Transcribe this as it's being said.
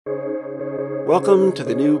Welcome to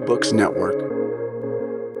the New Books Network.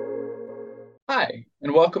 Hi,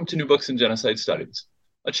 and welcome to New Books in Genocide Studies,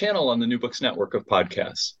 a channel on the New Books Network of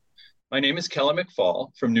podcasts. My name is Kelly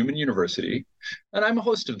McFall from Newman University, and I'm a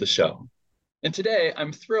host of the show. And today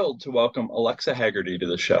I'm thrilled to welcome Alexa Hagerty to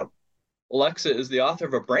the show. Alexa is the author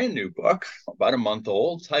of a brand new book, about a month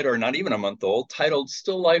old, or not even a month old, titled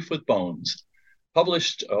Still Life with Bones,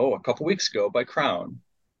 published, a couple weeks ago by Crown.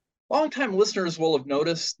 Longtime listeners will have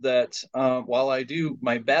noticed that while I do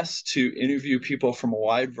my best to interview people from a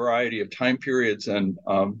wide variety of time periods and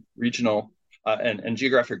regional and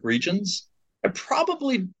geographic regions, I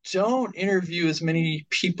probably don't interview as many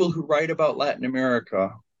people who write about Latin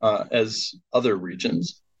America as other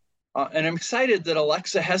regions. And I'm excited that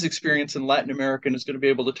Alexa has experience in Latin America and is going to be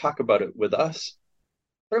able to talk about it with us.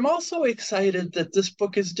 But I'm also excited that this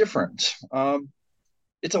book is different.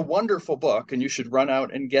 It's a wonderful book, and you should run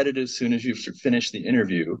out and get it as soon as you finish the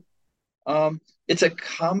interview. It's a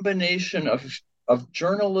combination of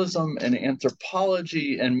journalism and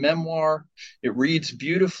anthropology and memoir. It reads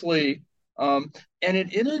beautifully, and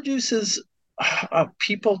it introduces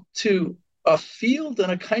people to a field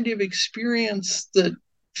and a kind of experience that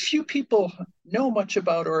few people know much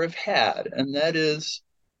about or have had, and that is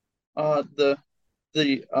the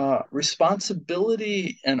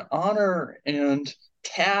responsibility and honor and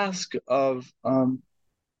task of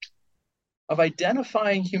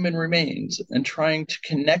identifying human remains and trying to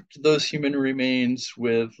connect those human remains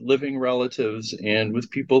with living relatives and with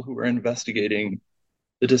people who are investigating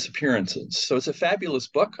the disappearances. So it's a fabulous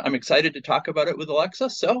book. I'm excited to talk about it with Alexa.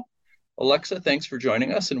 So, Alexa, thanks for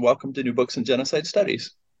joining us and welcome to New Books in Genocide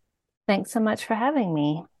Studies. Thanks so much for having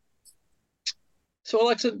me. So,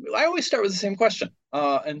 Alexa, I always start with the same question.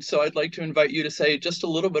 And so I'd like to invite you to say just a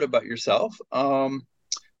little bit about yourself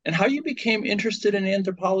and how you became interested in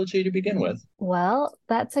anthropology to begin with. Well,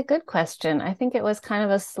 that's a good question. I think it was kind of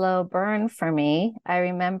a slow burn for me. I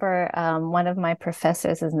remember one of my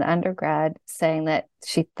professors as an undergrad saying that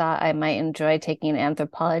she thought I might enjoy taking an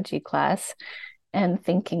anthropology class and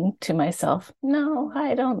thinking to myself, no,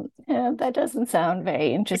 I don't, that doesn't sound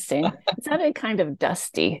very interesting. It sounded kind of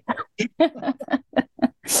dusty.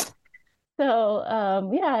 So,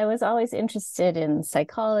 I was always interested in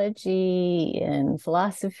psychology, in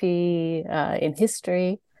philosophy, in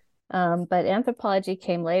history. But anthropology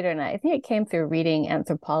came later, and I think it came through reading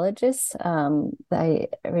anthropologists. I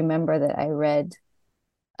remember that I read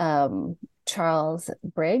Charles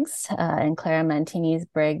Briggs and Clara Mantini's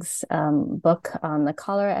Briggs book on the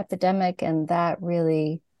cholera epidemic, and that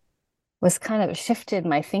really was kind of shifted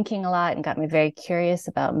my thinking a lot and got me very curious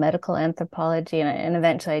about medical anthropology. And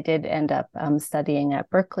eventually I did end up studying at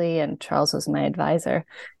Berkeley, and Charles was my advisor.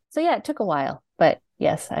 So yeah, it took a while, but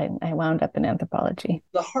yes, I wound up in anthropology.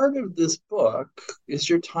 The heart of this book is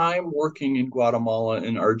your time working in Guatemala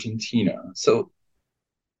and Argentina. So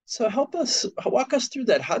walk us through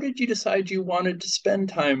that. How did you decide you wanted to spend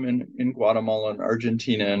time in Guatemala and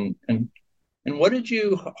Argentina, and what did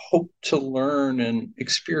you hope to learn and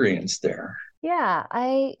experience there? Yeah,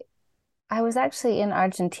 I was actually in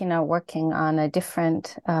Argentina working on a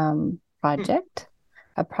different project,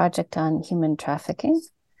 a project on human trafficking.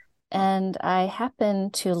 And I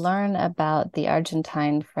happened to learn about the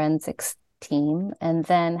Argentine forensics team and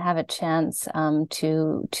then have a chance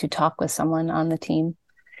to talk with someone on the team.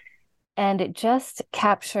 And it just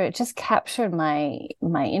captured my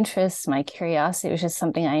interest, my curiosity. It was just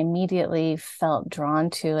something I immediately felt drawn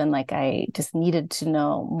to and like I just needed to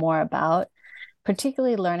know more about,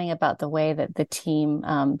 particularly learning about the way that the team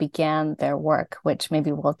began their work, which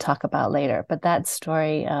maybe we'll talk about later. But that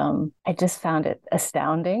story, I just found it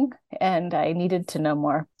astounding and I needed to know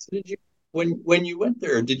more. So when you went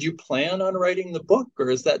there, did you plan on writing the book, or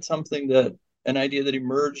is that an idea that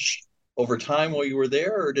emerged over time while you were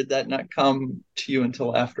there, or did that not come to you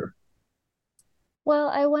until after? Well,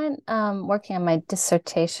 I went working on my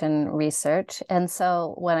dissertation research. And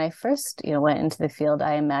so when I first, went into the field,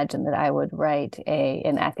 I imagined that I would write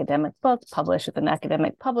an academic book, publish with an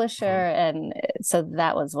academic publisher. And so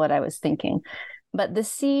that was what I was thinking. But the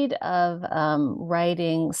seed of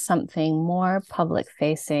writing something more public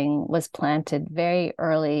facing was planted very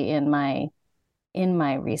early in my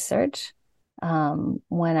research.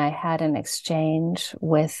 When I had an exchange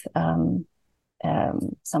with someone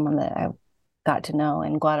that I got to know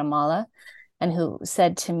in Guatemala and who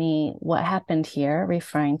said to me, what happened here,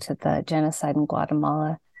 referring to the genocide in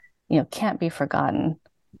Guatemala, can't be forgotten.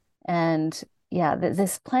 And yeah,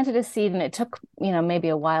 this planted a seed and it took, maybe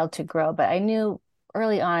a while to grow, but I knew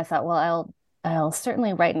early on, I thought, well, I'll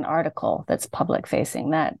certainly write an article that's public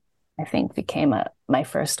facing. That I think became my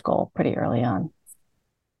first goal pretty early on.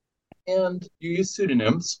 And you use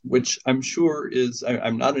pseudonyms, which I'm sure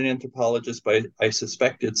I'm not an anthropologist, but I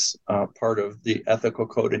suspect it's part of the ethical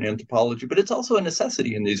code in anthropology, but it's also a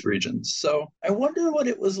necessity in these regions. So I wonder what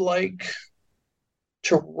it was like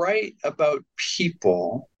to write about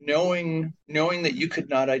people knowing that you could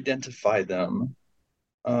not identify them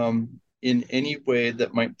in any way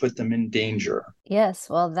that might put them in danger. Yes,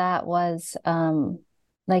 well, that was,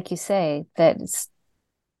 like you say,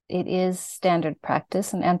 it is standard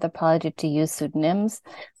practice in anthropology to use pseudonyms,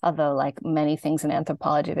 although like many things in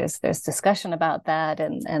anthropology, there's discussion about that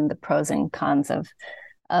and the pros and cons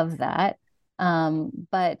of that.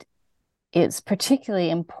 But it's particularly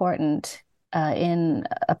important in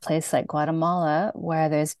a place like Guatemala, where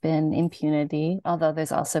there's been impunity, although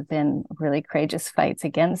there's also been really courageous fights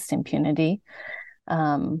against impunity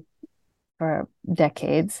for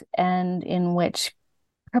decades, and in which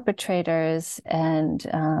perpetrators and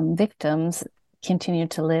victims continue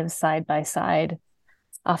to live side by side,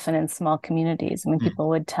 often in small communities. I mean, people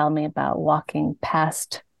would tell me about walking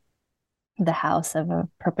past the house of a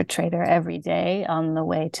perpetrator every day on the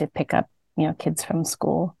way to pick up, kids from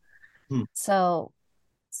school. So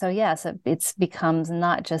yes, it becomes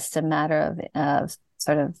not just a matter of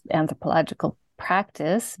sort of anthropological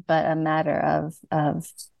practice, but a matter of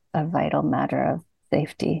a vital matter of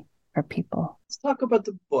safety for people. Let's talk about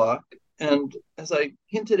the book. And as I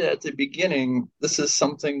hinted at the beginning, this is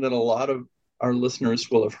something that a lot of our listeners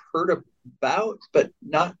will have heard about, but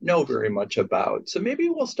not know very much about. So maybe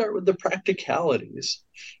we'll start with the practicalities.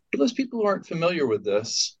 For those people who aren't familiar with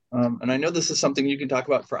this, and I know this is something you can talk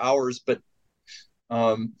about for hours, but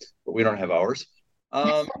we don't have hours.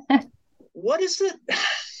 What is it?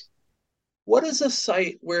 What is a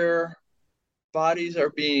site where bodies are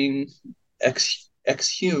being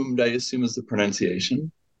exhumed, I assume is the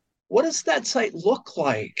pronunciation? What does that site look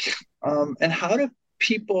like? And how do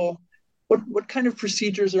people, what kind of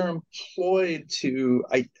procedures are employed to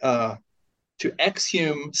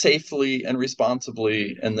exhume safely and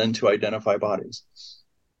responsibly, and then to identify bodies?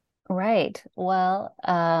 Right. Well,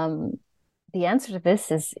 the answer to this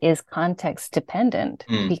is context dependent,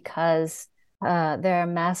 because there are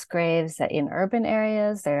mass graves in urban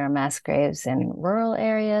areas, there are mass graves in rural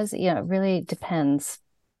areas. It really depends.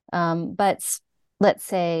 But let's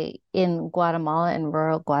say in Guatemala, in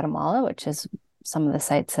rural Guatemala, which is some of the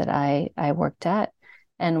sites that I worked at,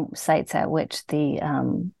 and sites at which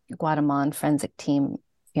the Guatemalan forensic team,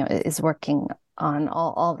 is working on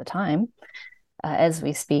all the time as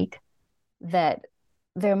we speak, that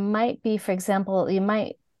there might be, for example,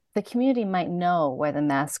 the community might know where the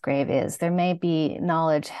mass grave is. There may be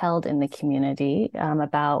knowledge held in the community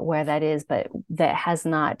about where that is, but that has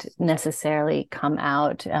not necessarily come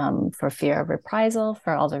out for fear of reprisal,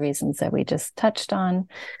 for all the reasons that we just touched on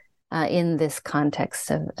in this context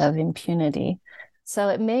of impunity. So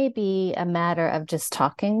it may be a matter of just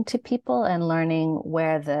talking to people and learning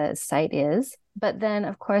where the site is. But then,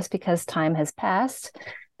 of course, because time has passed,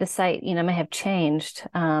 the site, may have changed.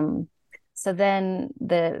 So then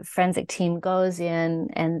the forensic team goes in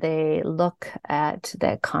and they look at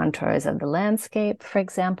the contours of the landscape, for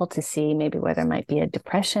example, to see maybe where there might be a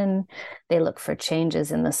depression. They look for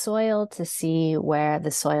changes in the soil to see where the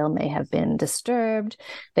soil may have been disturbed.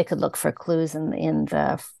 They could look for clues in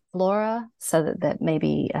the flora, so that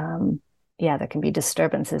maybe, there can be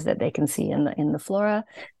disturbances that they can see in the flora.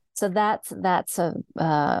 So that's a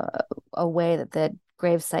way that the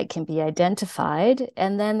gravesite can be identified,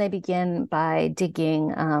 and then they begin by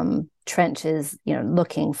digging trenches,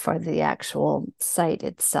 looking for the actual site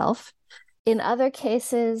itself. In other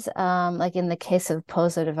cases, like in the case of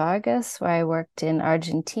Pozo de Vargas, where I worked in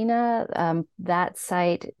Argentina, that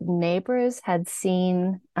site, neighbors had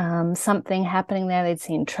seen something happening there. They'd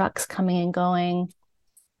seen trucks coming and going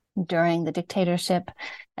during the dictatorship.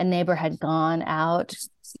 A neighbor had gone out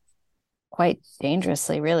quite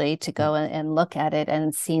dangerously, really, to go and look at it,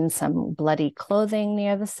 and seen some bloody clothing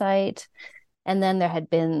near the site. And then there had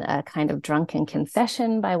been a kind of drunken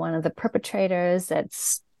confession by one of the perpetrators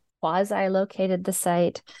that's quasi-located the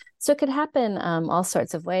site. So it could happen all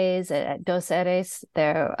sorts of ways. At Dos Eres,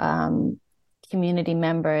 their community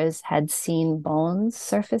members had seen bones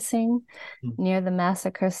surfacing near the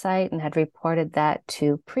massacre site and had reported that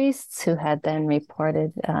to priests, who had then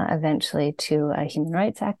reported eventually to a human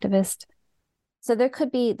rights activist. So there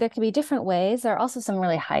could be different ways. There are also some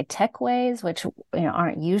really high-tech ways, which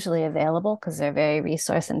aren't usually available because they're very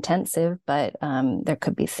resource intensive. But there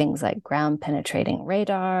could be things like ground-penetrating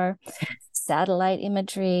radar, satellite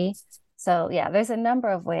imagery. So there's a number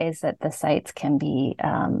of ways that the sites can be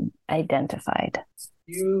identified.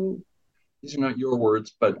 These are not your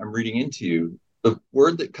words, but I'm reading into you. the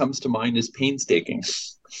word that comes to mind is painstaking.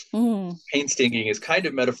 Mm. Painstaking is kind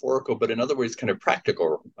of metaphorical, but in other ways, kind of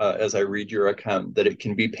practical, as I read your account, that it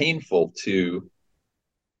can be painful to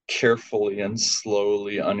carefully and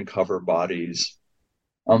slowly uncover bodies.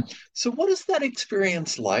 So what is that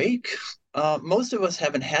experience like? Most of us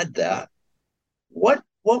haven't had that. What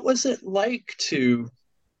was it like to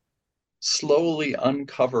slowly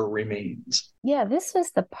uncover remains? Yeah, this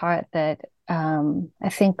was the part that I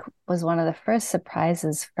think was one of the first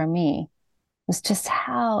surprises for me, was just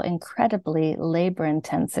how incredibly labor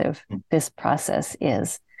intensive this process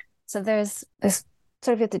is. So there's this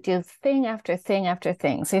sort of, you have to do thing after thing after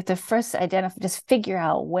thing. So you have to first identify, just figure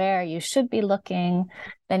out where you should be looking.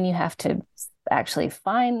 Then you have to actually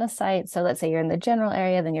find the site. So let's say you're in the general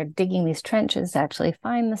area, then you're digging these trenches to actually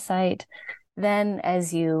find the site. Then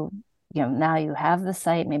as now you have the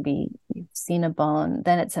site, maybe you've seen a bone,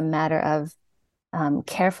 then it's a matter of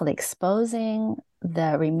carefully exposing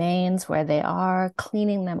the remains where they are,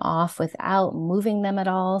 cleaning them off without moving them at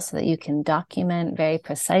all so that you can document very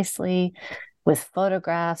precisely with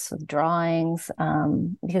photographs, with drawings,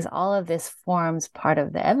 because all of this forms part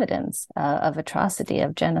of the evidence of atrocity,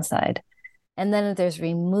 of genocide. And then there's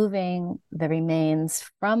removing the remains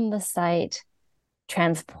from the site,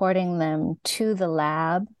 transporting them to the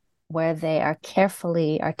lab where they are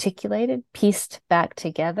carefully articulated, pieced back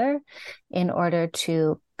together in order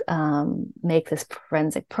to make this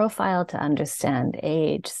forensic profile to understand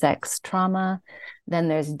age, sex, trauma. Then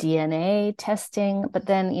there's DNA testing, but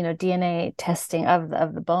then, DNA testing of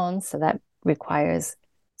the bones. So that requires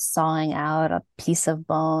sawing out a piece of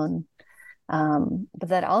bone. But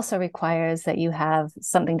that also requires that you have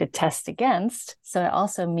something to test against. So it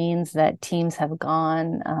also means that teams have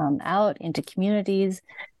gone out into communities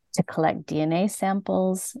to collect DNA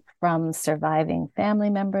samples from surviving family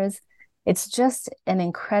members. It's just an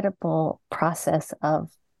incredible process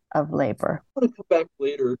of labor. I want to come back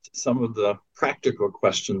later to some of the practical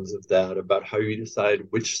questions of that, about how you decide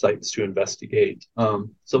which sites to investigate. So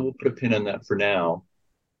we'll put a pin in that for now.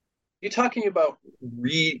 You're talking about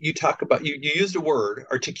you used a word,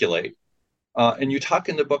 articulate, and you talk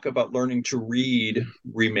in the book about learning to read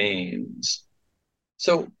remains.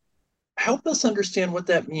 So help us understand what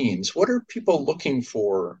that means. What are people looking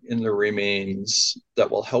for in the remains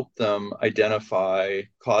that will help them identify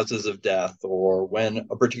causes of death, or when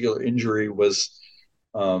a particular injury was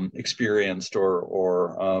experienced,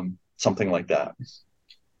 or something like that?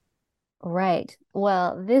 Right.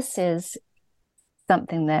 Well, this is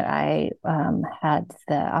something that I had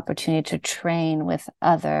the opportunity to train with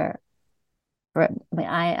other.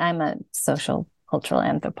 I'm a social cultural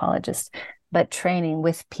anthropologist, but training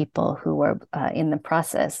with people who were in the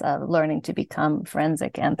process of learning to become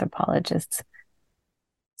forensic anthropologists.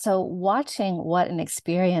 So watching what an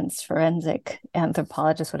experienced forensic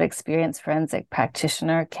anthropologist, what an experienced forensic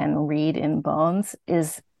practitioner can read in bones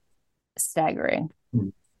is staggering. Mm-hmm.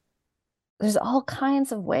 There's all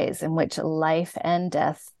kinds of ways in which life and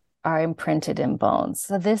death are imprinted in bones.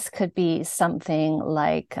 So this could be something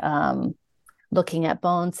like looking at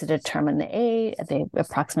bones to determine the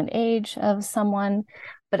approximate age of someone.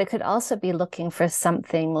 But it could also be looking for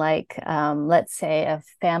something like, let's say a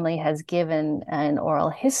family has given an oral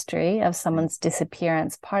history of someone's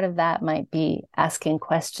disappearance. Part of that might be asking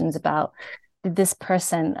questions about, did this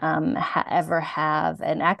person ever have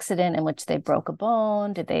an accident in which they broke a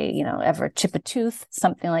bone? Did they, ever chip a tooth?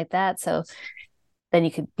 Something like that. So then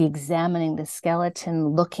you could be examining the skeleton,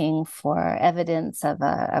 looking for evidence of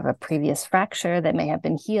a previous fracture that may have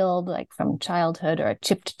been healed, like from childhood, or a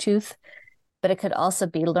chipped tooth. But it could also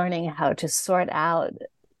be learning how to sort out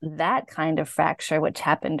that kind of fracture, which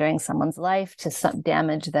happened during someone's life, to some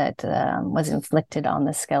damage that was inflicted on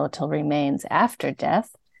the skeletal remains after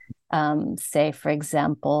death. Say, for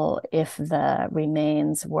example, if the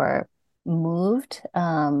remains were moved,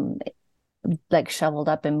 like shoveled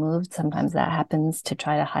up and moved, sometimes that happens to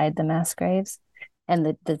try to hide the mass graves, and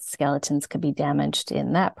the skeletons could be damaged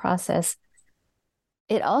in that process.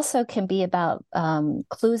 It also can be about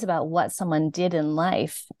clues about what someone did in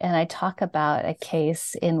life. And I talk about a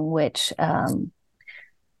case in which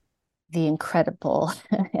the incredible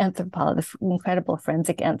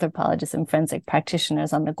forensic anthropologists and forensic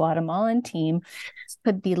practitioners on the Guatemalan team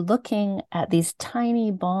could be looking at these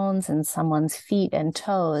tiny bones in someone's feet and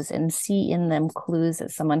toes and see in them clues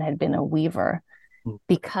that someone had been a weaver.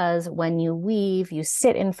 Because when you weave, you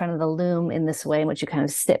sit in front of the loom in this way in which you kind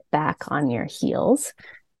of sit back on your heels.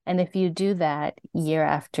 And if you do that year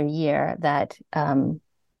after year, that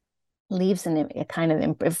leaves a kind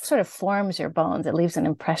of, it sort of forms your bones. It leaves an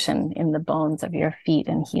impression in the bones of your feet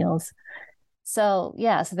and heels. So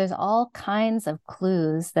yeah, so there's all kinds of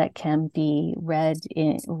clues that can be read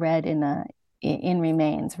in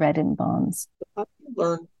remains, read in bones. How do you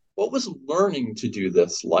learn? What was learning to do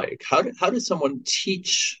this like? How did someone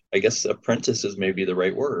teach? I guess apprentice is maybe the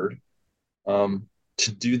right word, to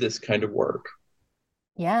do this kind of work.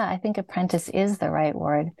 Yeah, I think apprentice is the right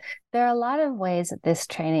word. There are a lot of ways that this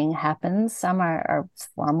training happens. Some are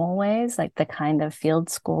formal ways, like the kind of field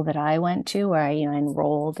school that I went to, where I,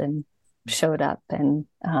 enrolled and showed up and,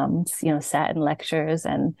 sat in lectures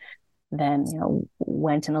and then,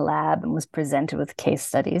 went in a lab and was presented with case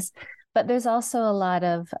studies. But there's also a lot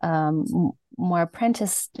of more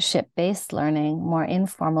apprenticeship-based learning, more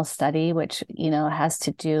informal study, which, has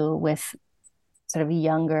to do with sort of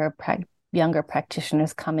younger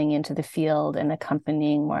practitioners coming into the field and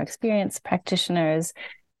accompanying more experienced practitioners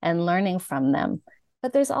and learning from them.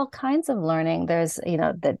 But there's all kinds of learning. There's,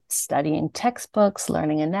 the studying textbooks,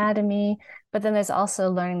 learning anatomy, but then there's also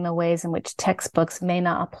learning the ways in which textbooks may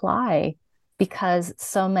not apply because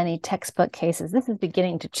so many textbook cases, this is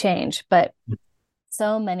beginning to change, but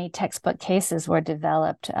so many textbook cases were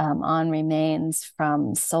developed on remains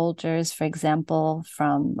from soldiers, for example,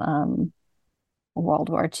 from World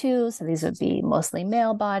War II. So these would be mostly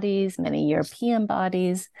male bodies, many European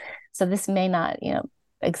bodies. So this may not,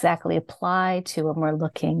 exactly apply to when we're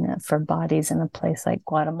looking for bodies in a place like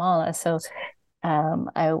Guatemala. So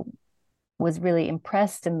I was really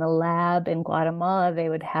impressed in the lab in Guatemala. They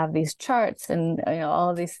would have these charts and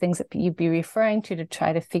all of these things that you'd be referring to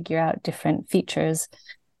try to figure out different features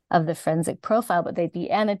of the forensic profile, but they'd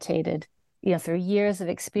be annotated through years of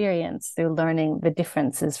experience, through learning the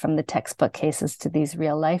differences from the textbook cases to these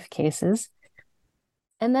real life cases.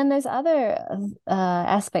 And then there's other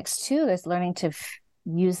aspects too. There's learning to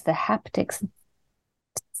use the haptics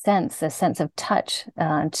sense, the sense of touch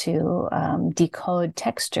to decode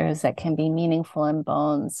textures that can be meaningful in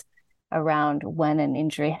bones around when an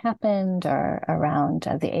injury happened or around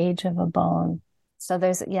the age of a bone. So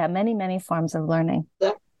there's, many, many forms of learning.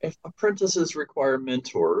 If apprentices require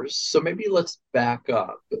mentors, so maybe let's back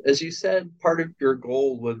up. As you said, part of your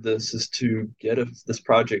goal with this is to this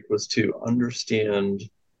project was to understand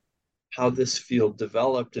how this field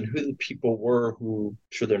developed and who the people were who,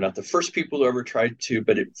 sure, they're not the first people who ever tried to,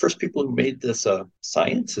 but first people who made this a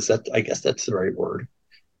science. I guess that's the right word.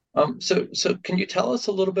 So can you tell us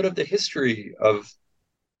a little bit of the history of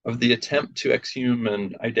the attempt to exhume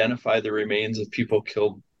and identify the remains of people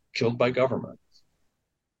killed by government?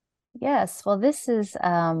 Yes, well, this is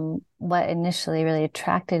what initially really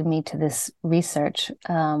attracted me to this research,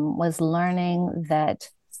 was learning that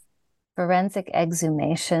forensic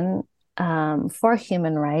exhumation for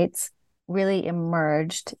human rights really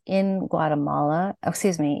emerged in Guatemala. Let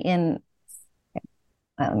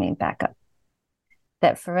me back up.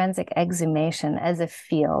 That forensic exhumation as a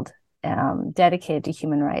field dedicated to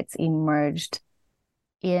human rights emerged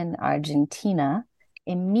in Argentina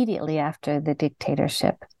immediately after the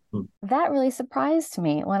dictatorship. That really surprised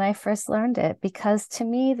me when I first learned it, because to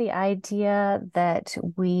me, the idea that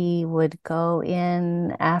we would go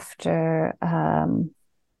in after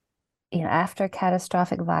after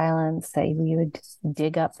catastrophic violence, that we would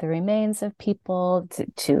dig up the remains of people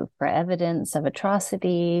for evidence of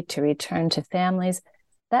atrocity, to return to families,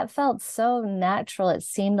 that felt so natural. It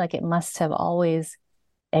seemed like it must have always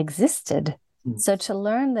existed. So to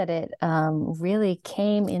learn that it really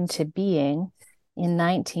came into being in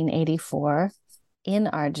 1984 in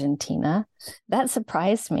Argentina, that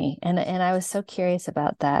surprised me. And I was so curious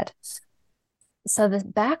about that. So the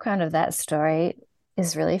background of that story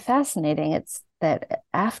is really fascinating. It's that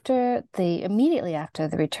immediately after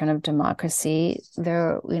the return of democracy,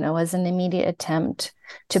 there, was an immediate attempt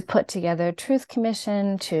to put together a truth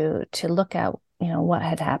commission to look at, what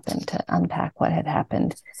had happened, to unpack what had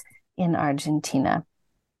happened in Argentina.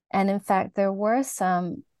 And in fact, there were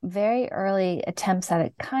some very early attempts at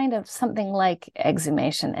it, kind of something like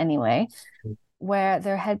exhumation anyway, where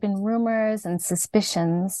there had been rumors and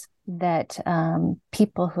suspicions that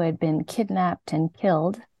people who had been kidnapped and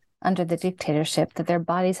killed under the dictatorship, that their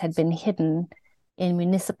bodies had been hidden in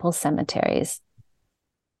municipal cemeteries.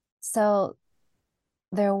 So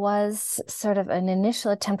there was sort of an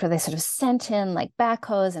initial attempt where they sort of sent in like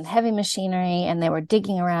backhoes and heavy machinery, and they were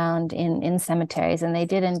digging around in cemeteries, and they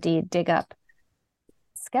did indeed dig up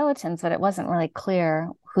skeletons, but it wasn't really clear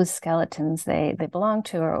whose skeletons they belonged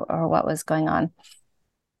to or what was going on.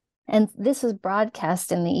 And this was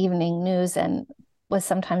broadcast in the evening news and was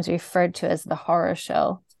sometimes referred to as the horror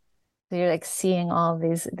show. So you're like seeing all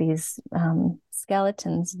these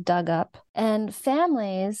skeletons dug up, and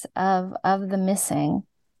families of the missing,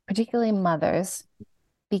 particularly mothers,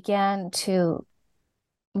 began to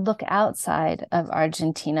look outside of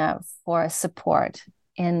Argentina for support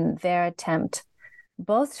in their attempt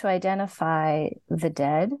both to identify the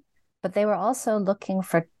dead, but they were also looking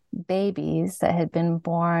for babies that had been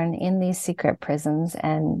born in these secret prisons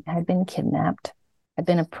and had been kidnapped, had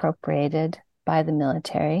been appropriated by the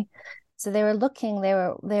military. So they were looking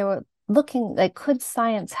like, could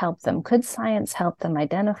science help them? Could science help them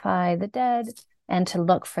identify the dead and to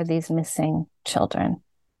look for these missing children?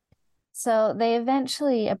 So they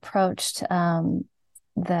eventually approached the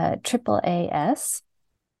AAAS,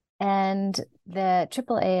 and the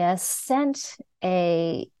AAAS sent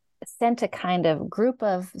a kind of group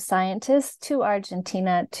of scientists to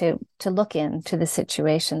Argentina to look into the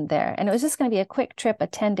situation there. And it was just going to be a quick trip, a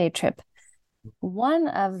 10-day trip. One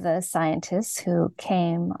of the scientists who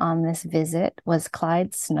came on this visit was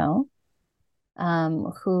Clyde Snow,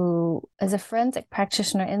 who is a forensic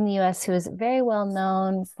practitioner in the US who is very well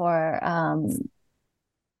known for kind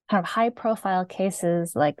of high profile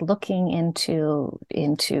cases, like looking into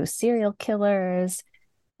serial killers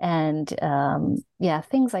and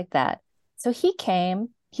things like that. So he came,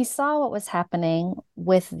 he saw what was happening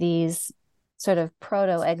with these sort of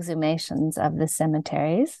proto-exhumations of the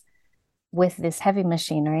cemeteries with this heavy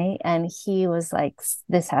machinery, and he was like,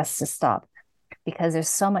 this has to stop because there's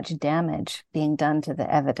so much damage being done to the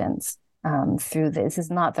evidence through this. This is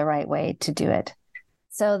not the right way to do it.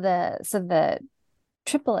 So the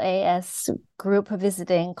AAAS group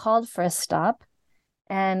visiting called for a stop,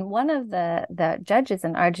 and one of the judges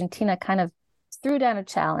in Argentina kind of threw down a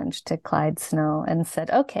challenge to Clyde Snow and said,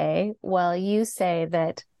 okay, well, you say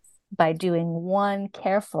that by doing one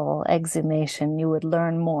careful exhumation, you would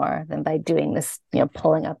learn more than by doing this,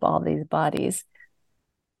 pulling up all these bodies.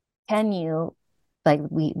 Can you, like,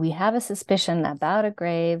 we have a suspicion about a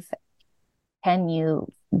grave. Can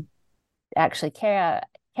you actually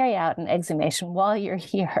carry out an exhumation while you're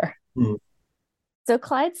here? Mm. So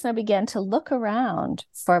Clyde Snow began to look around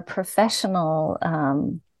for professional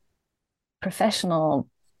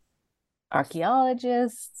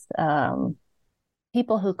archaeologists,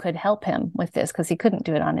 people who could help him with this, because he couldn't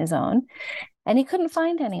do it on his own. And he couldn't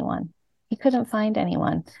find anyone.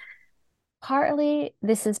 Partly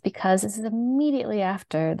this is because this is immediately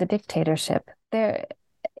after the dictatorship.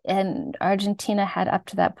 And Argentina had up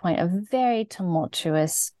to that point a very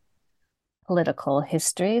tumultuous political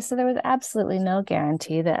history. So there was absolutely no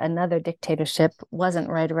guarantee that another dictatorship wasn't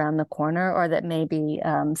right around the corner, or that maybe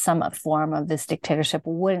some form of this dictatorship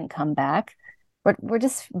wouldn't come back. We're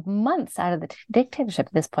just months out of the dictatorship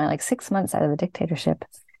at this point, like 6 months out of the dictatorship.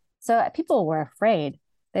 So people were afraid.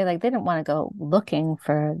 They didn't want to go looking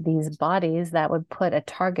for these bodies that would put a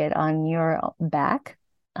target on your back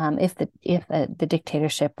if the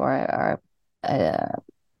dictatorship or an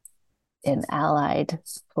allied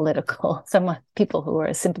political, some people who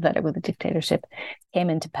were sympathetic with the dictatorship came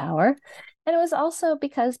into power. And it was also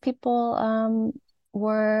because people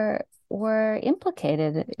were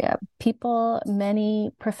implicated. Many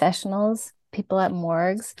professionals, people at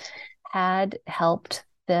morgues had helped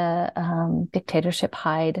the dictatorship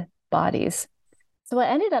hide bodies. So what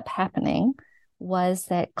ended up happening was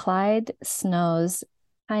that Clyde Snow's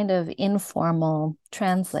kind of informal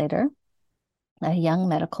translator, a young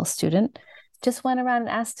medical student, just went around and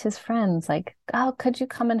asked his friends, like, oh, could you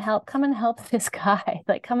come and help this guy,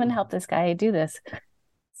 come and help this guy do this.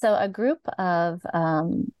 So a group of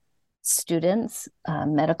students,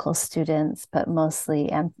 medical students, but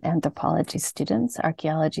mostly anthropology students,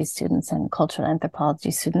 archaeology students, and cultural anthropology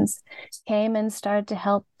students came and started to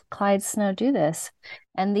help Clyde Snow do this.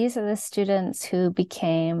 And these are the students who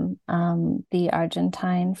became the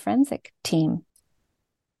Argentine forensic team.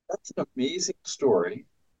 That's an amazing story.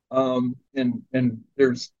 And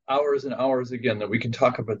there's hours and hours again that we can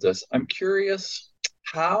talk about this. I'm curious,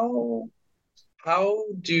 how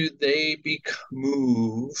do they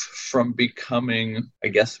move from becoming, I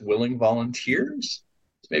guess, willing volunteers,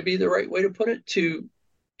 maybe the right way to put it,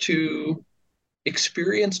 to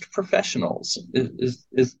experienced professionals? Is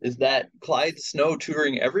that Clyde Snow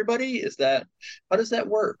tutoring everybody? How does that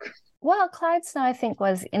work? Well, Clyde Snow, I think,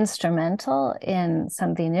 was instrumental in some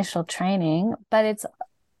of the initial training, but it's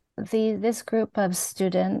this group of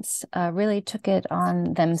students really took it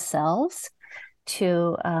on themselves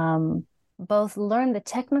to both learn the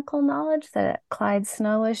technical knowledge that Clyde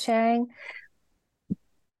Snow was sharing,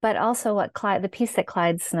 but also the piece that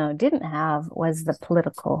Clyde Snow didn't have was the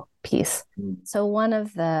political piece. Mm. So one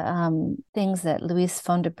of the things that Luis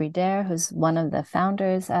Fondebrider, who's one of the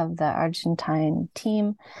founders of the Argentine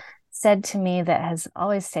team, said to me that has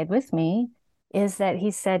always stayed with me is that he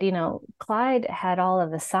said, Clyde had all of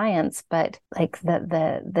the science, but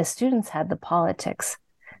the students had the politics.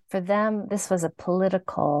 for them, this was a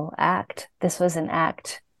political act. This was an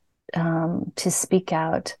act to speak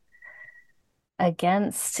out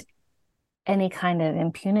against any kind of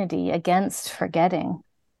impunity, against forgetting,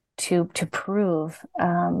 to prove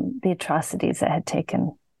the atrocities that had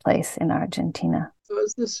taken place in Argentina. So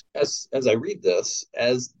as I read this,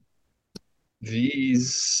 as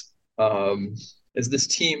this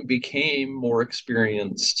team became more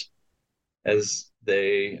experienced, as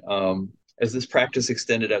this practice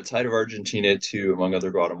extended outside of Argentina to, among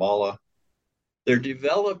other, Guatemala, there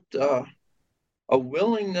developed a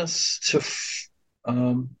willingness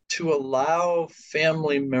to allow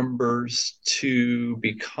family members to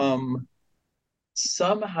become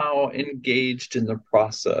somehow engaged in the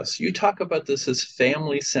process. You talk about this as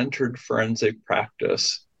family-centered forensic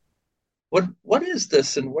practice. What is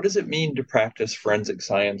this, and what does it mean to practice forensic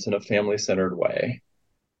science in a family-centered way?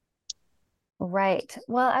 Right.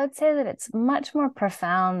 Well, I would say that it's much more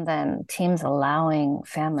profound than teams allowing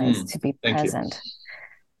families to be present.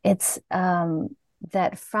 It's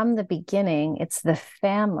that from the beginning, it's the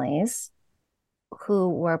families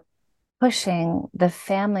were pushing the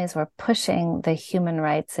human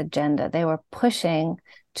rights agenda. They were pushing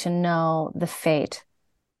to know the fate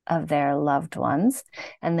of their loved ones,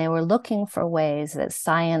 and they were looking for ways that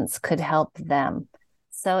science could help them.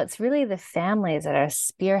 So it's really the families that are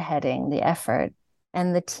spearheading the effort,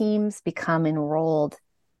 and the teams become enrolled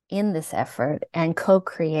in this effort and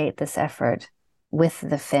co-create this effort with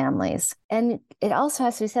the families. And it also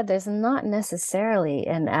has to be said, there's not necessarily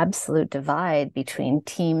an absolute divide between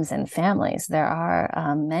teams and families. There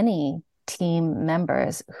are many team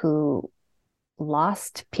members who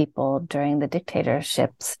lost people during the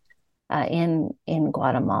dictatorships in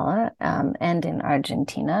Guatemala and in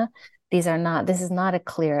Argentina. This is not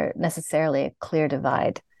necessarily a clear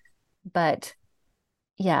divide, but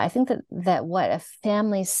yeah, I think that what a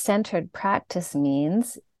family-centered practice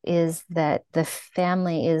means is that the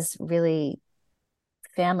families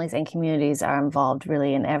and communities are involved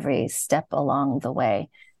really in every step along the way.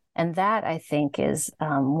 And that, I think, is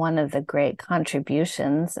one of the great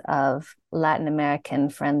contributions of Latin American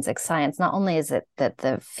forensic science. Not only is it that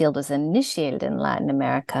the field was initiated in Latin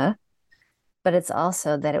America, but it's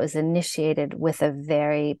also that it was initiated with a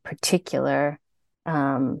very particular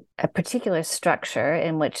structure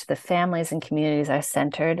in which the families and communities are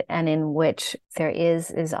centered, and in which there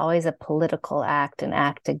is always a political act, an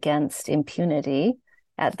act against impunity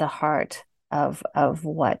at the heart of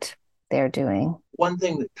what they're doing. One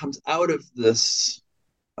thing that comes out of this,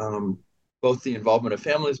 both the involvement of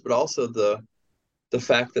families, but also the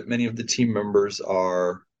fact that many of the team members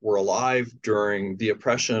were alive during the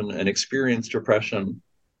oppression and experienced oppression,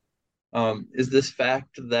 is this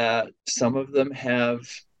fact that some of them have,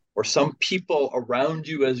 or some people around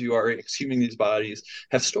you as you are exhuming these bodies,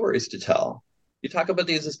 have stories to tell. You talk about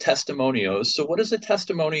these as testimonios. So what is a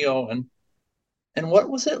testimonial, and what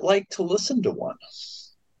was it like to listen to one?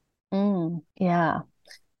 Yeah.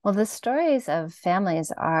 Well, the stories of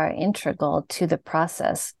families are integral to the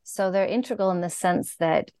process. So they're integral in the sense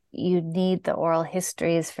that you need the oral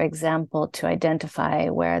histories, for example, to identify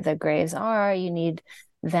where the graves are. You need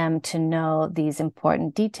them to know these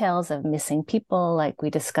important details of missing people, like we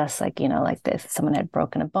discussed, like if someone had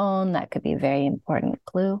broken a bone, that could be a very important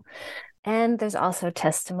clue. And there's also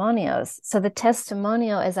testimonials. So the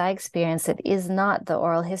testimonial, as I experience it, is not the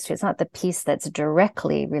oral history. It's not the piece that's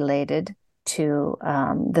directly related to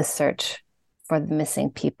the search for the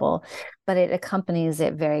missing people, but it accompanies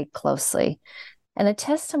it very closely. And a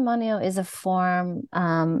testimonial is a form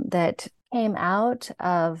that came out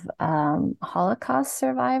of Holocaust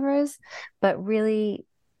survivors, but really,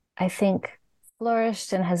 I think,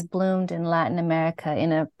 flourished and has bloomed in Latin America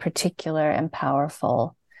in a particular and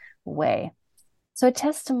powerful way. So a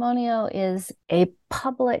testimonial is a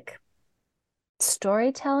public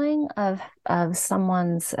storytelling of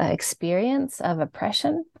someone's experience of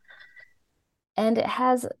oppression. And it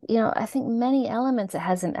has, I think many elements. It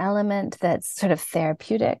has an element that's sort of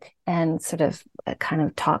therapeutic and sort of a kind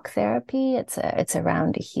of talk therapy. It's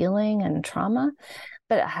around healing and trauma,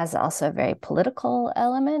 but it has also a very political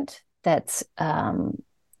element that's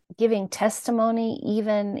giving testimony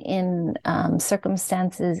even in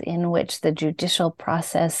circumstances in which the judicial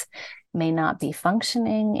process may not be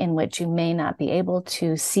functioning, in which you may not be able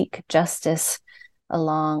to seek justice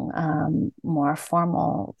along more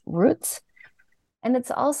formal routes. And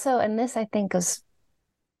it's also, and this I think is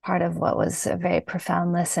part of what was a very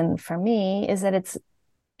profound lesson for me, is that it's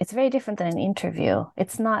very different than an interview.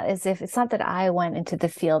 It's not that I went into the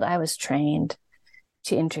field. I was trained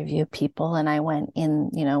to interview people, and I went in,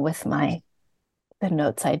 with the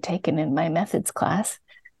notes I'd taken in my methods class.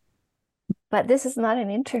 But this is not an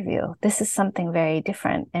interview. This is something very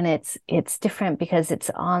different. And it's different because it's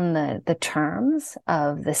on the terms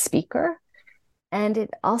of the speaker. And it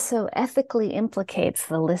also ethically implicates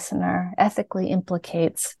the listener, ethically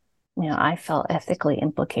implicates, I felt ethically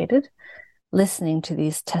implicated listening to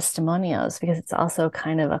these testimonials, because it's also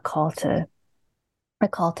kind of a call to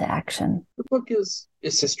action. The book is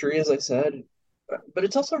history, as I said, but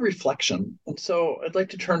it's also reflection. And so I'd like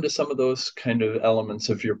to turn to some of those kind of elements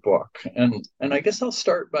of your book. And I guess I'll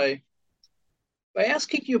start by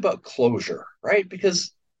asking you about closure, right?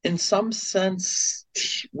 Because in some sense,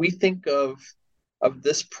 we think of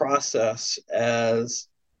this process as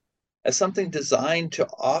something designed to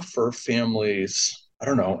offer families, I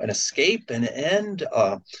don't know, an escape, an end,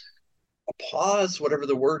 a pause, whatever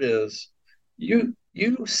the word is. You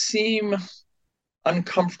seem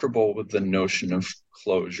uncomfortable with the notion of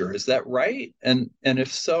closure. Is that right? And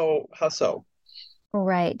if so, how so?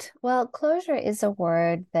 Right. Well, closure is a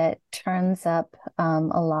word that turns up a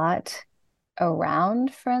lot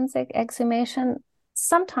around forensic exhumation,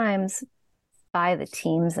 sometimes by the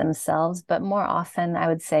teams themselves, but more often, I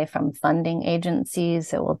would say, from funding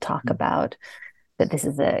agencies that will talk about that this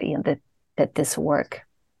is that this work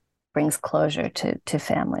brings closure to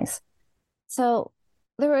families. So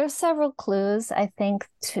there were several clues, I think,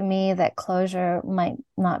 to me that closure might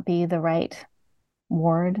not be the right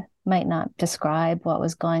word, might not describe what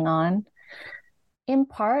was going on. In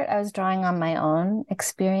part, I was drawing on my own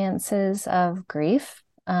experiences of grief.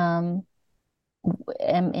 And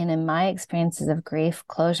in my experiences of grief,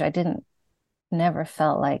 closure, never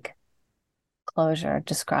felt like closure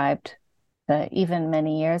described even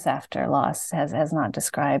many years after loss has not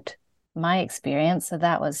described my experience. So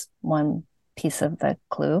that was one piece of the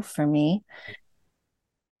clue for me.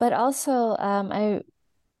 But also, I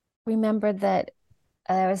remembered that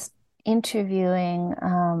I was interviewing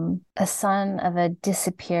a son of a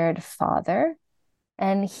disappeared father,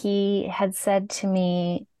 and he had said to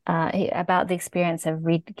me about the experience of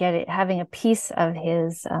having a piece of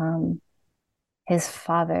his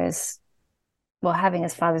father's, having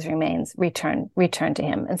his father's remains returned to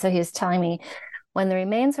him. And so he was telling me, when the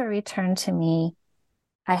remains were returned to me,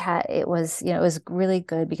 it was really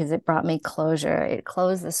good because it brought me closure. It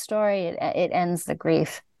closed the story. It ends the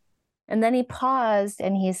grief. And then he paused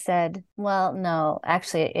and he said, well, no,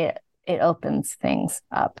 actually it opens things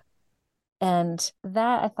up. And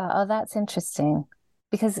that I thought, oh, that's interesting,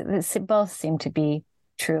 because both seem to be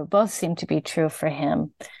true. Both seem to be true for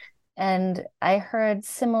him. And I heard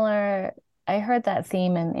that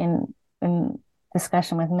theme in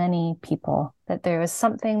discussion with many people, that there was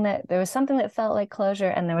something that felt like closure,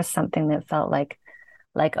 and there was something that felt like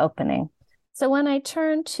opening. So when I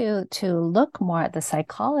turned to look more at the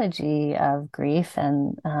psychology of grief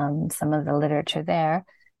and some of the literature there,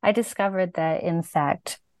 I discovered that, in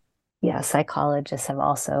fact, psychologists have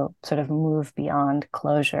also sort of moved beyond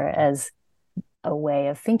closure as a way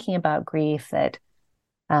of thinking about grief, that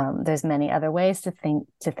there's many other ways to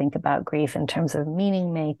think about grief in terms of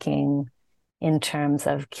meaning making, in terms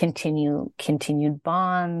of continued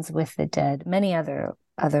bonds with the dead, many other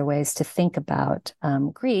ways to think about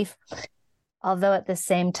grief. Although at the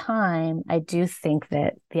same time, I do think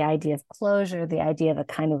that the idea of closure, the idea of a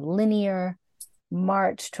kind of linear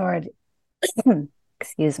march toward,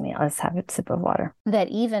 excuse me, let's have a sip of water, that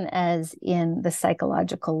even as in the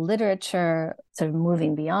psychological literature, sort of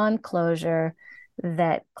moving beyond closure,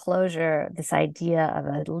 that closure, this idea of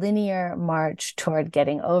a linear march toward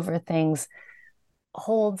getting over things,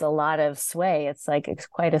 holds a lot of sway. It's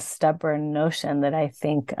quite a stubborn notion that I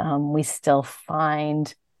think we still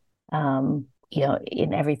find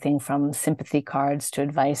in everything from sympathy cards to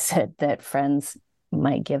advice that friends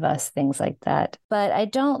might give us, things like that. But I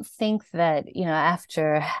don't think that,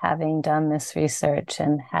 after having done this research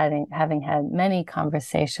and having had many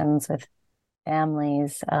conversations with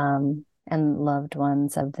families and loved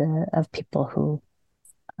ones of people who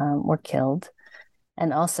were killed,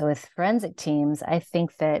 and also with forensic teams, I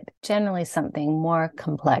think that generally something more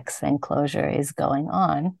complex than closure is going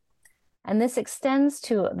on. And this extends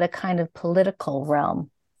to the kind of political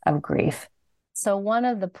realm of grief. So one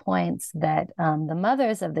of the points that the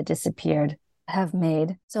mothers of the disappeared have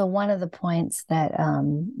made,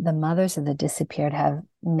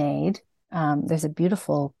 there's a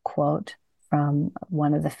beautiful quote from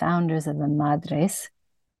one of the founders of the Madres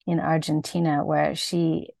in Argentina, where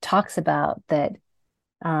she talks about that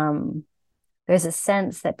there's a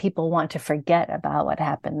sense that people want to forget about what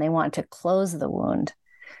happened. They want to close the wound.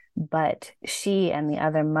 But she and the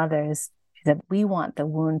other mothers, that we want the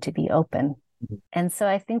wound to be open. And so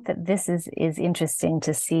I think that this is interesting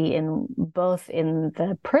to see in both in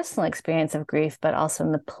the personal experience of grief, but also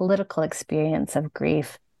in the political experience of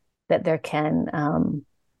grief, that there can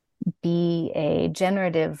be a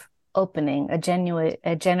generative opening, a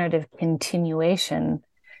generative continuation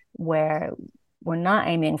where we're not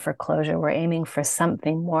aiming for closure, we're aiming for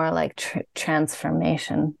something more like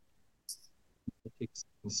transformation. It takes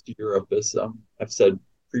things to Europe, as I've said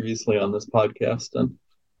previously on this podcast,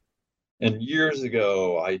 and years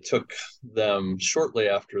ago I took them shortly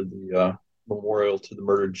after the memorial to the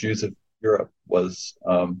murdered Jews of Europe was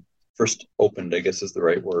first opened, I guess is the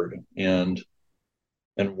right word, and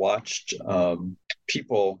watched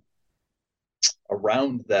people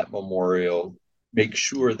around that memorial make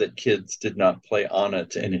sure that kids did not play on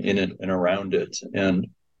it and in it and around it, and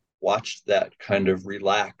watched that kind of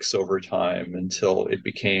relax over time until it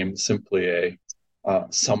became simply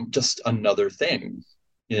just another thing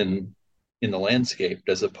in the landscape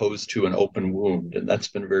as opposed to an open wound. And that's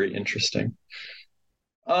been very interesting.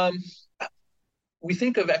 We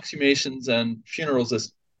think of exhumations and funerals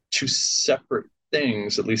as two separate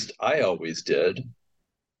things, at least I always did.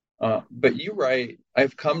 But you write,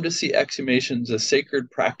 I've come to see exhumations as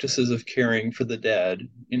sacred practices of caring for the dead.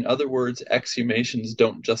 In other words, exhumations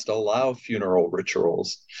don't just allow funeral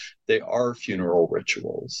rituals, they are funeral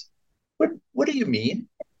rituals. What do you mean?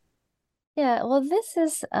 Yeah, well, this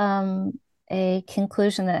is a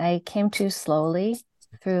conclusion that I came to slowly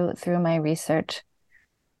through my research.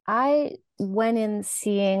 I went in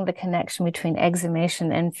seeing the connection between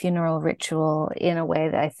exhumation and funeral ritual in a way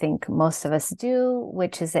that I think most of us do,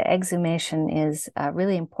 which is that exhumation is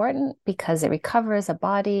really important because it recovers a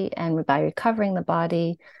body, and by recovering the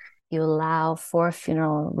body, you allow for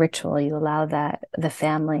funeral ritual. You allow that the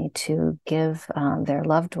family to give their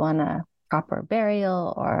loved one a proper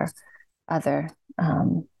burial or other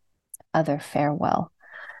farewell.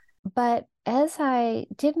 But as I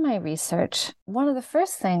did my research, one of the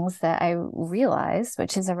first things that I realized,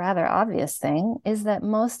 which is a rather obvious thing, is that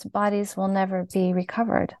most bodies will never be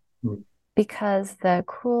recovered because the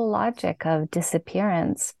cruel logic of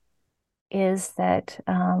disappearance is that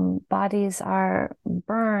bodies are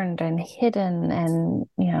burned and hidden and,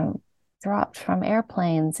 dropped from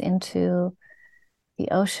airplanes into the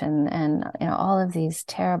ocean and, all of these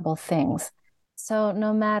terrible things. So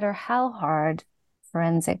no matter how hard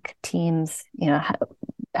forensic teams,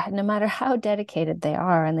 no matter how dedicated they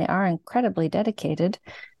are, and they are incredibly dedicated,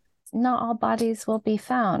 not all bodies will be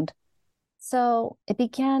found. So it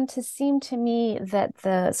began to seem to me that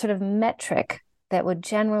the sort of metric that would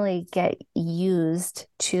generally get used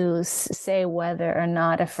to say whether or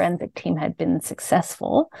not a forensic team had been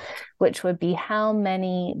successful, which would be how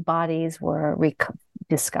many bodies were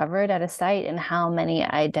discovered at a site and how many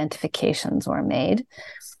identifications were made,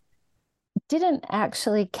 didn't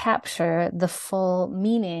actually capture the full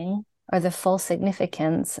meaning or the full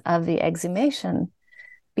significance of the exhumation.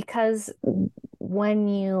 Because when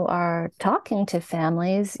you are talking to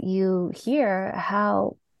families, you hear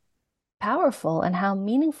how powerful and how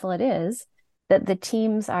meaningful it is that the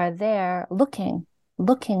teams are there looking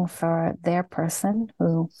for their person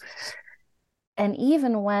who, and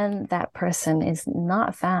even when that person is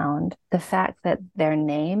not found, the fact that their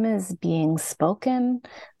name is being spoken,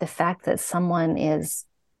 the fact that someone is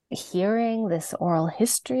hearing this oral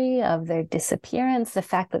history of their disappearance, the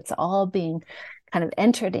fact that it's all being kind of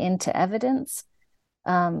entered into evidence,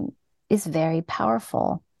 is very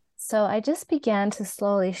powerful. So I just began to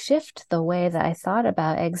slowly shift the way that I thought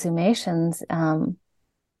about exhumations.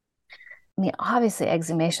 Obviously,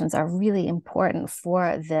 exhumations are really important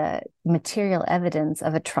for the material evidence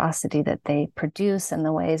of atrocity that they produce and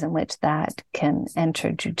the ways in which that can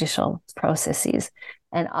enter judicial processes.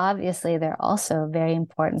 And obviously, they're also very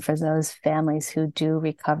important for those families who do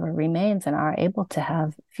recover remains and are able to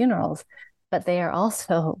have funerals. But they are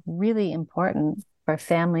also really important for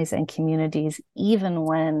families and communities, even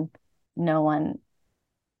when no one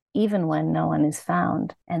is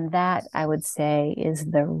found. And that, I would say, is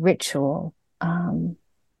the ritual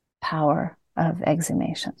power of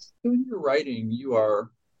exhumation. In your writing, you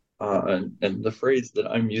are, and the phrase that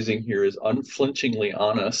I'm using here is unflinchingly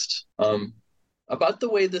honest about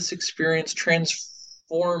the way this experience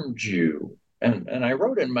transformed you. And I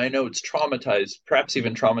wrote in my notes, traumatized, perhaps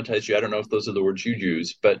even traumatized you. I don't know if those are the words you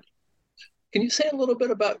use, but can you say a little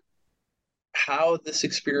bit about how this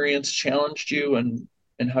experience challenged you and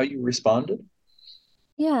how you responded?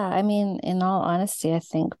 Yeah, in all honesty, I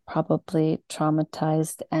think probably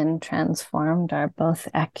traumatized and transformed are both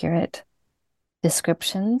accurate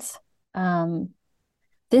descriptions.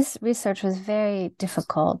 This research was very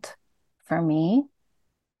difficult for me.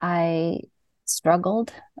 I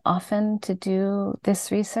struggled often to do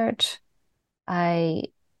this research. I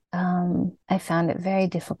found it very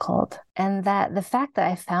difficult, and that the fact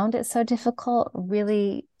that I found it so difficult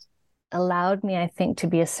really allowed me, I think, to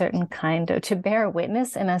be to bear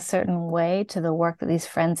witness in a certain way to the work that these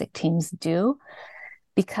forensic teams do,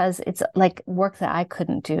 because it's like work that I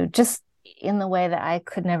couldn't do, just in the way that I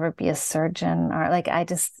could never be a surgeon, or like I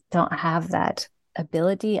just don't have that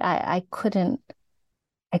ability. I couldn't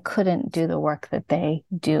do the work that they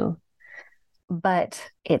do. But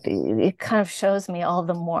it kind of shows me all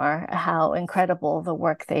the more how incredible the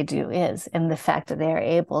work they do is, and the fact that they are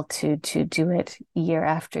able to do it year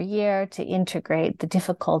after year, to integrate the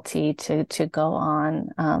difficulty to go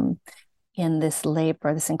on in this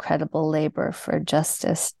incredible labor for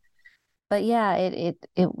justice. But yeah, it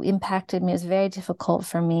impacted me. It was very difficult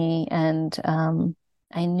for me, and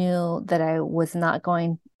I knew that I was not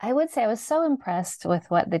going. I would say I was so impressed with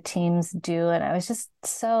what the teams do, and I just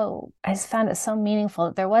found it so meaningful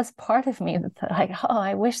that there was part of me that like, oh,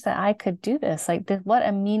 I wish that I could do this. Like, what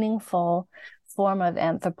a meaningful form of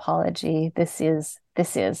anthropology this is.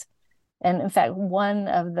 And in fact, one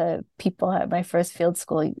of the people at my first field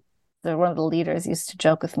school, one of the leaders, used to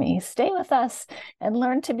joke with me, "Stay with us and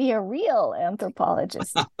learn to be a real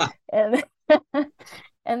anthropologist." and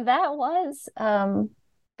and that was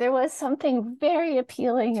there was something very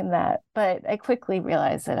appealing in that, but I quickly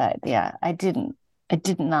realized that I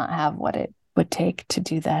did not have what it would take to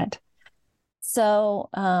do that. So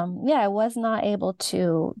I was not able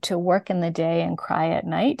to work in the day and cry at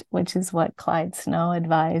night, which is what Clyde Snow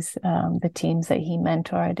advised the teams that he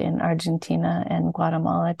mentored in Argentina and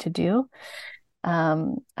Guatemala to do.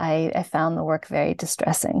 I found the work very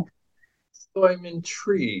distressing. So I'm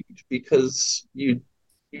intrigued because you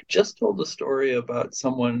just told a story about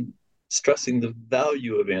someone stressing the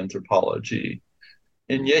value of anthropology,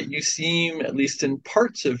 and yet you seem, at least in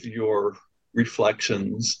parts of your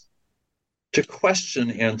reflections, to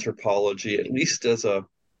question anthropology, at least as a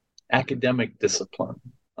academic discipline.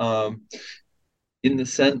 In the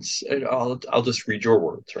sense, I'll just read your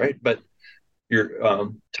words, right? But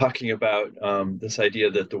you're talking about this idea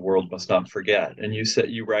that the world must not forget. And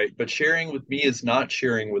you write, "But sharing with me is not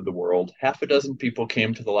sharing with the world. Half a dozen people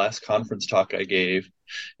came to the last conference talk I gave,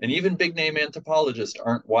 and even big name anthropologists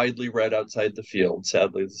aren't widely read outside the field.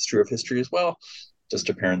 Sadly, this is true of history as well." Just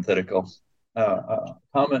a parenthetical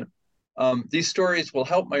comment. "These stories will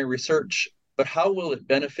help my research, but how will it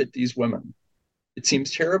benefit these women? It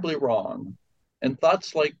seems terribly wrong. And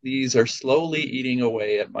thoughts like these are slowly eating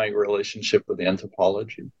away at my relationship with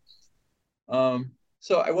anthropology."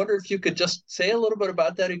 So I wonder if you could just say a little bit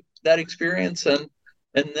about that experience, and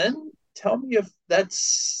then tell me if that's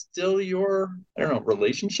still your, I don't know,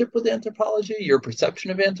 relationship with anthropology, your perception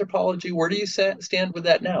of anthropology. Where do you stand with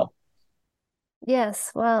that now?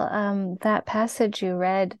 Yes, well, that passage you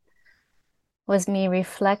read was me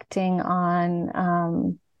reflecting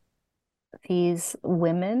on these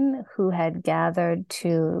women who had gathered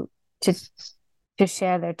to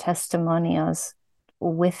share their testimonials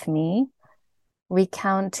with me,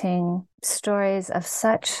 recounting stories of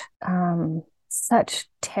such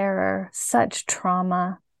terror, such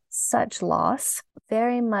trauma, such loss,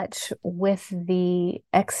 very much with the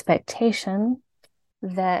expectation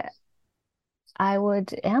that I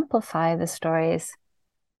would amplify the stories.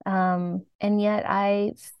 And yet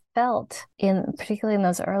I felt, particularly in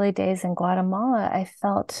those early days in Guatemala, I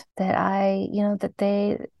felt that I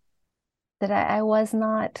was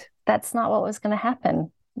not, that's not what was going to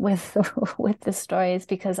happen with the stories,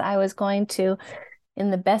 because I was going to,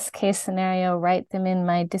 in the best case scenario, write them in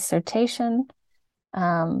my dissertation.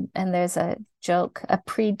 And there's a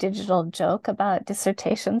pre-digital joke about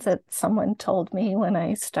dissertations that someone told me when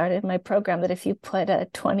I started my program, that if you put a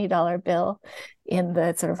 $20 bill in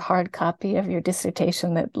the sort of hard copy of your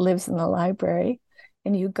dissertation that lives in the library,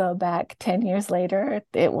 and you go back 10 years later,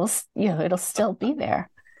 it will, it'll still be there.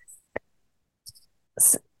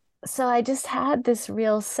 So I just had this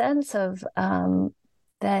real sense of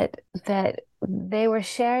that they were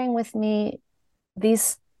sharing with me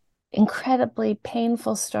these incredibly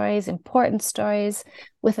painful stories, important stories,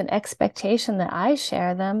 with an expectation that I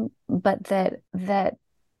share them, but that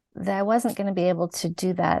I wasn't going to be able to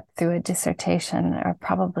do that through a dissertation, or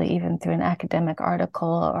probably even through an academic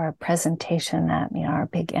article or a presentation at our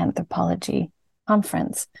big anthropology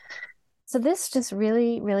conference. So this just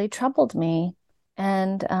really, really troubled me.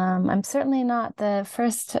 And I'm certainly not the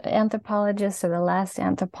first anthropologist or the last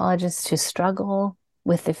anthropologist to struggle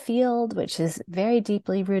with the field, which is very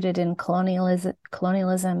deeply rooted in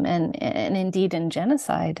colonialism and indeed in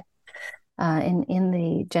genocide. in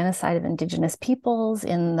the genocide of indigenous peoples,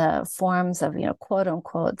 in the forms of, quote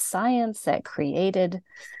unquote, science that created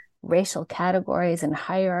racial categories and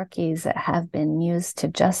hierarchies that have been used to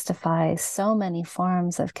justify so many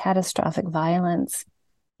forms of catastrophic violence,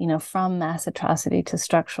 from mass atrocity to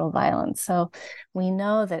structural violence. So we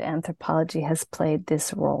know that anthropology has played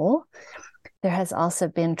this role. There has also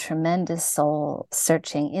been tremendous soul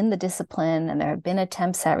searching in the discipline, and there have been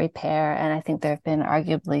attempts at repair, and I think there have been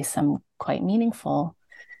arguably some quite meaningful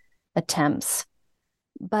attempts.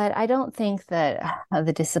 But I don't think that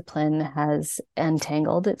the discipline has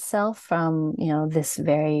entangled itself from, this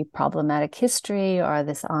very problematic history or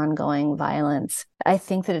this ongoing violence. I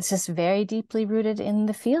think that it's just very deeply rooted in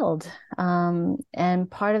the field.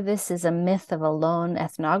 And part of this is a myth of a lone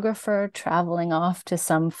ethnographer traveling off to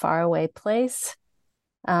some faraway place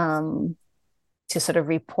to sort of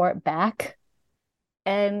report back.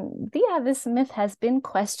 And yeah, this myth has been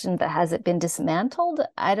questioned, but has it been dismantled?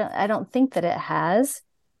 I don't think that it has.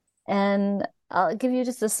 And I'll give you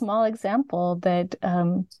just a small example that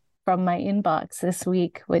from my inbox this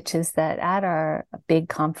week, which is that at our big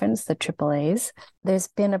conference, the AAAs, there's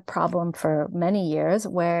been a problem for many years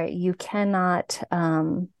where you cannot,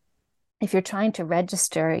 if you're trying to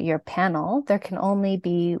register your panel, there can only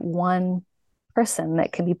be one person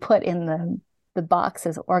that can be put in the box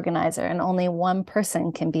as organizer, and only one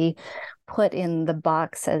person can be put in the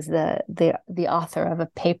box as the author of a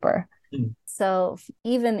paper. Mm. So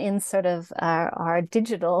even in sort of our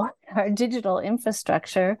digital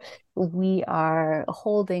infrastructure, we are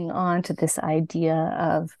holding on to this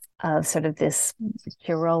idea of sort of this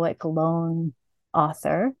heroic lone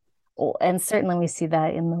author. And certainly we see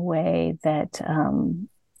that in the way that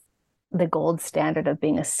the gold standard of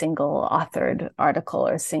being a single authored article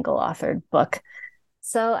or single authored book.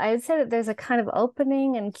 So I would say that there's a kind of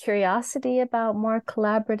opening and curiosity about more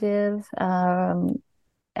collaborative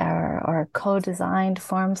or co-designed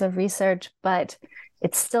forms of research, but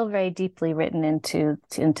it's still very deeply written into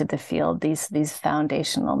the field, these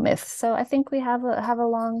foundational myths. So I think we have a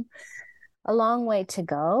long way to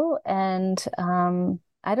go, and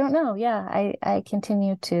I don't know. Yeah, I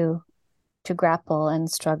continue to grapple and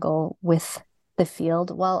struggle with the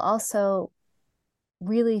field, while also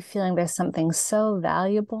really feeling there's something so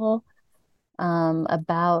valuable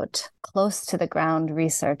about close to the ground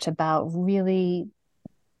research, about really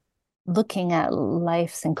looking at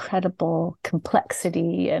life's incredible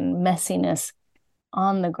complexity and messiness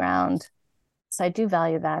on the ground. So I do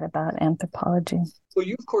value that about anthropology. Well,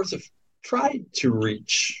 you, of course, have tried to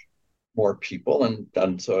reach more people and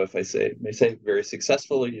done so, if I may say, very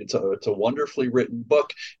successfully. It's a wonderfully written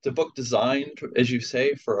book. It's a book designed, as you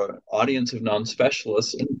say, for an audience of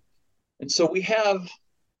non-specialists. And so we have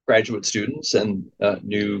graduate students and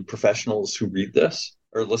new professionals who read this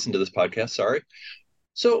or listen to this podcast, sorry.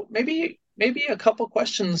 So maybe a couple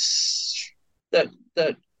questions that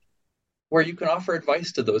where you can offer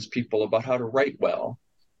advice to those people about how to write well.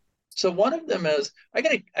 So one of them is,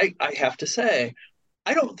 I have to say,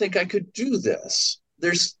 I don't think I could do this.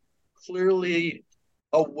 There's clearly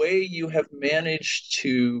a way you have managed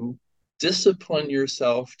to discipline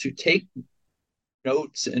yourself to take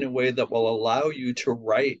notes in a way that will allow you to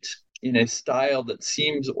write in a style that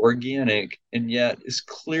seems organic and yet is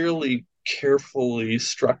clearly carefully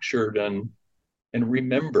structured and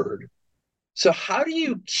remembered. So how do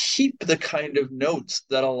you keep the kind of notes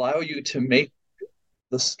that allow you to make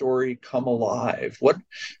the story come alive? What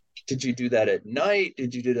did you do that at night?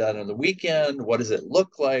 Did you do that on the weekend? What does it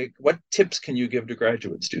look like? What tips can you give to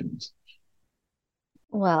graduate students?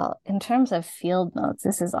 Well, in terms of field notes,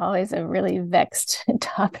 this is always a really vexed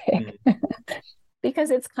topic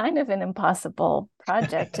because it's kind of an impossible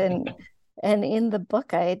project. And in the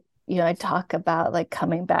book, I talk about like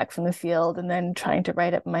coming back from the field and then trying to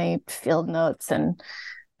write up my field notes, and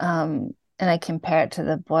I compare it to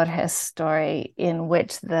the Borges story in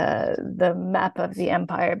which the map of the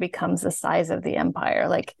empire becomes the size of the empire.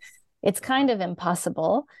 Like, it's kind of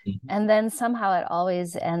impossible. Mm-hmm. And then somehow it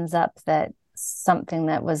always ends up that something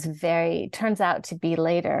that was turns out to be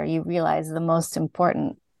later, you realize the most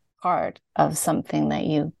important part of something that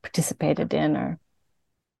you participated in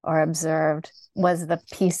or observed was the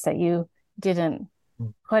piece that you didn't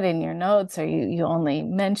put in your notes, or you only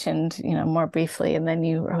mentioned, more briefly, and then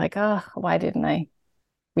you were like, oh, why didn't I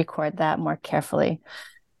record that more carefully?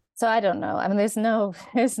 So I don't know. I mean, there's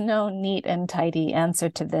no neat and tidy answer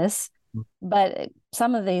to this, but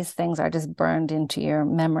some of these things are just burned into your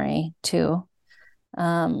memory too.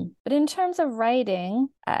 But in terms of writing,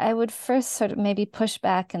 I would first sort of maybe push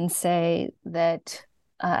back and say that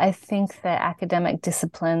I think that academic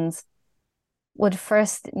disciplines would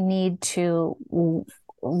first need to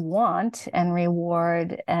want and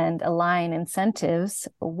reward and align incentives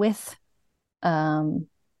with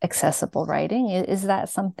accessible writing. Is that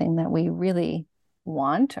something that we really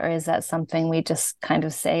want, or is that something we just kind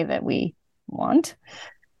of say that we want?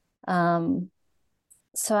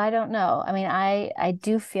 So I don't know. I mean, I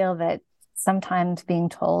do feel that sometimes being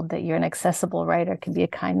told that you're an accessible writer can be a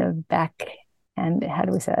kind of how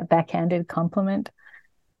do we say that? Backhanded compliment.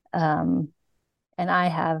 And I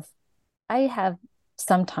have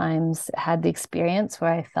sometimes had the experience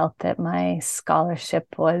where I felt that my scholarship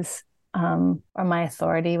was, or my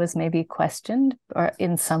authority was maybe questioned or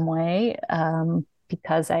in some way,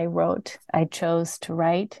 because I chose to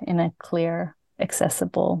write in a clear,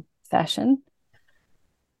 accessible fashion.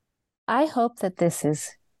 I hope that this is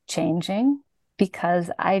changing, because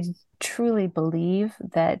I truly believe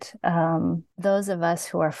that those of us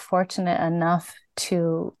who are fortunate enough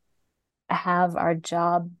to have our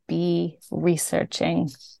job be researching,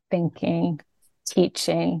 thinking,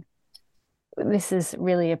 teaching, this is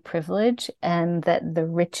really a privilege, and that the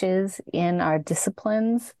riches in our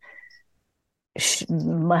disciplines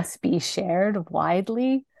must be shared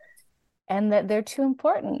widely, and that they're too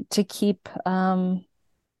important to keep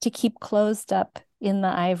closed up in the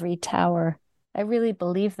ivory tower. I really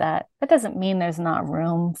believe that. That doesn't mean there's not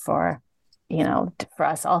room for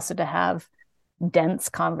us also to have dense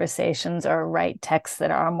conversations or write texts that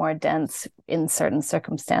are more dense in certain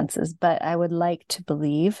circumstances. But I would like to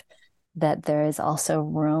believe that there is also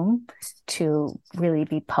room to really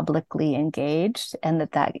be publicly engaged, and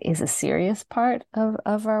that is a serious part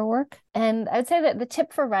of our work. And I'd say that the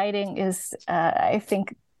tip for writing is, I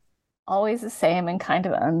think, always the same and kind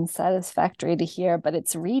of unsatisfactory to hear, but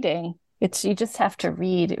it's reading. You just have to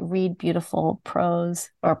read beautiful prose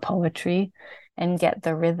or poetry and get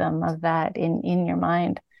the rhythm of that in your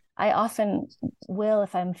mind. I often will,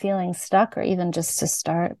 if I'm feeling stuck, or even just to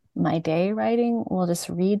start my day writing, will just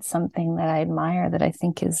read something that I admire, that I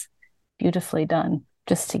think is beautifully done,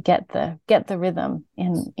 just to get the rhythm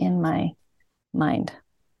in my mind.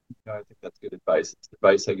 I think that's good advice. It's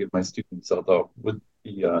advice I give my students, although with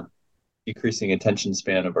the decreasing attention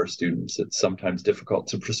span of our students, it's sometimes difficult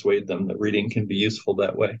to persuade them that reading can be useful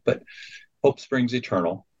that way. But hope springs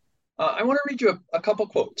eternal. I want to read you a couple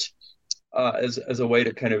quotes as a way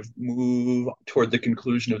to kind of move toward the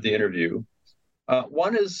conclusion of the interview.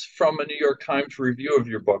 One is from a New York Times review of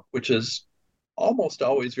your book, which is almost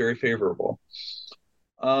always very favorable.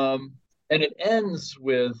 And it ends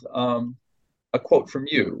with a quote from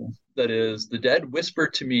you that is, "The dead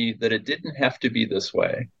whispered to me that it didn't have to be this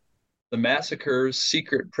way. The massacres,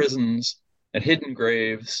 secret prisons, and hidden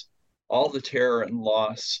graves, all the terror and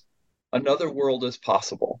loss, another world is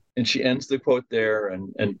possible." And she ends the quote there,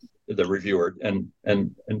 and the reviewer, and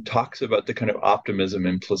talks about the kind of optimism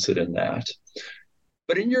implicit in that.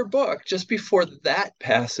 But in your book, just before that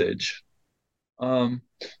passage, you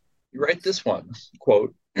write this one,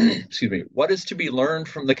 quote, excuse me, "What is to be learned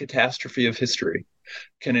from the catastrophe of history?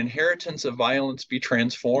 Can inheritance of violence be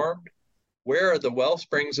transformed? Where are the well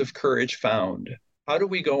springs of courage found? How do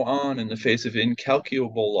we go on in the face of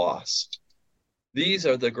incalculable loss? These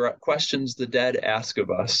are the questions the dead ask of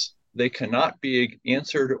us. They cannot be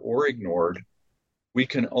answered or ignored. We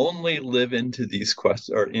can only live into these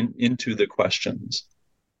questions, or into the questions."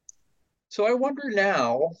 So I wonder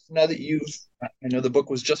now that I know the book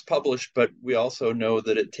was just published, but we also know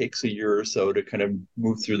that it takes a year or so to kind of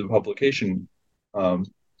move through the publication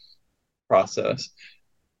process.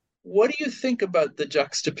 What do you think about the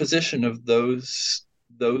juxtaposition of those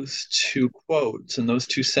two quotes and those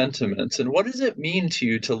two sentiments? And what does it mean to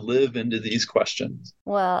you to live into these questions?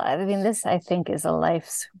 Well, I mean, this, I think, is a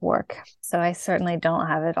life's work. So I certainly don't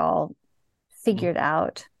have it all figured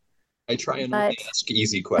out. I try and only ask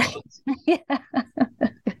easy questions. Yeah,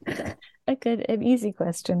 an easy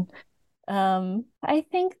question. I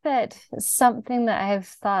think that something that I've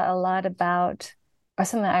thought a lot about, or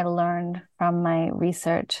something that I learned from my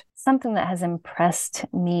research, something that has impressed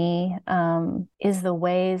me, is the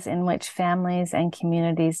ways in which families and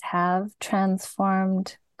communities have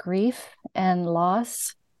transformed grief and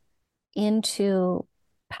loss into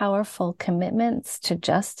powerful commitments to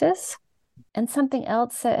justice. And something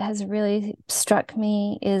else that has really struck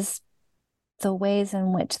me is the ways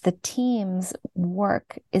in which the team's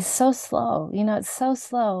work is so slow. It's so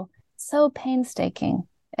slow, so painstaking,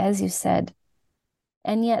 as you said.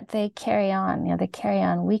 And yet they carry on. They carry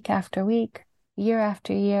on week after week, year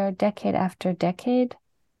after year, decade after decade.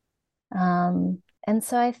 And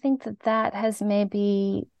so I think that has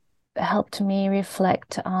maybe helped me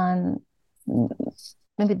reflect on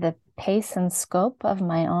maybe the pace and scope of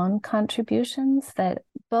my own contributions, that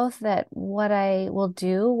both that what I will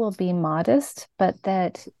do will be modest, but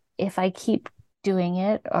that if I keep doing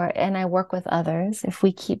it, and I work with others, if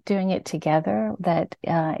we keep doing it together, that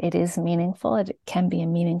it is meaningful. It can be a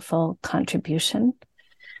meaningful contribution.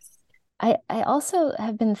 I also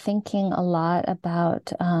have been thinking a lot about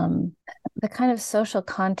the kind of social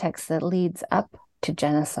context that leads up to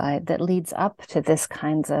genocide, that leads up to this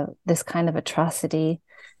kind of atrocity.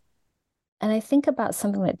 And I think about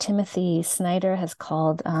something that Timothy Snyder has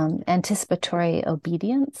called anticipatory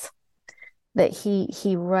obedience, that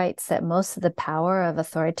he writes that most of the power of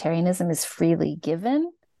authoritarianism is freely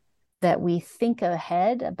given, that we think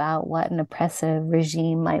ahead about what an oppressive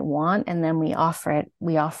regime might want, and then we offer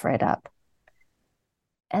it up.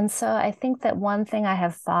 And so I think that one thing I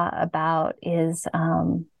have thought about is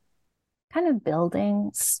kind of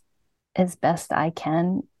building, as best I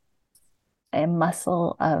can, a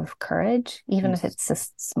muscle of courage, even if it's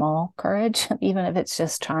just small courage, even if it's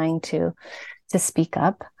just trying to speak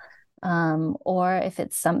up. Or if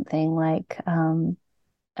it's something like,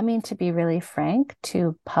 to be really frank,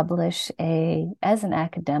 to publish as an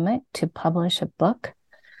academic, to publish a book,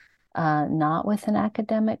 not with an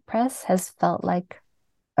academic press, has felt like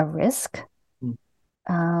a risk.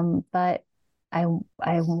 But I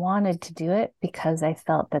wanted to do it because I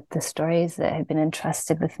felt that the stories that had been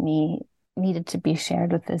entrusted with me needed to be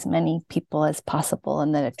shared with as many people as possible,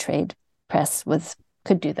 and that a trade press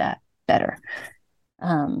could do that better.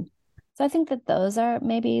 So I think that those are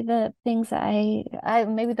maybe the things that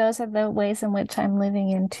maybe those are the ways in which I'm living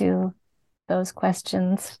into those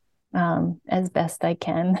questions as best I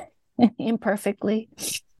can, imperfectly.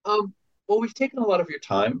 Well, we've taken a lot of your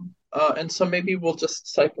time, and so maybe we'll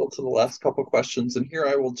just cycle to the last couple questions. And here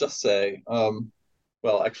I will just say,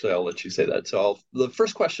 well, actually, I'll let you say that. So the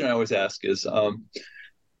first question I always ask is, do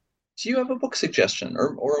you have a book suggestion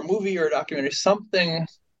or a movie or a documentary, something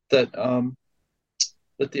that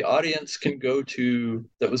that the audience can go to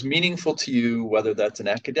that was meaningful to you, whether that's an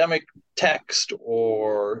academic text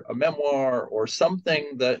or a memoir or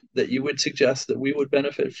something that you would suggest that we would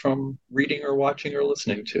benefit from reading or watching or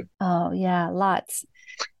listening to? Oh, yeah, lots.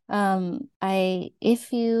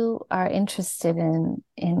 If you are interested in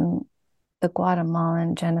the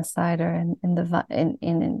Guatemalan genocide, or in the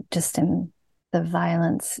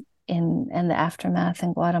violence and the aftermath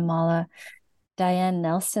in Guatemala, Diane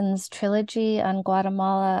Nelson's trilogy on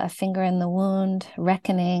Guatemala, A Finger in the Wound,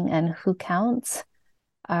 Reckoning, and Who Counts,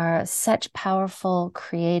 are such powerful,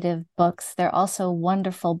 creative books. They're also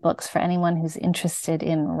wonderful books for anyone who's interested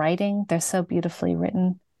in writing. They're so beautifully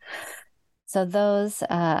written. So those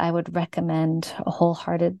I would recommend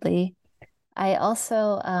wholeheartedly. I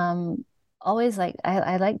also always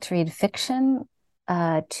I like to read fiction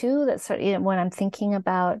too. That's sort of, when I'm thinking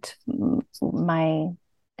about my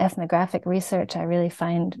ethnographic research, I really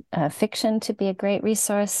find fiction to be a great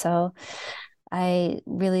resource. So I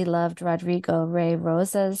really loved Rodrigo Ray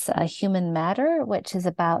Rosa's Human Matter, which is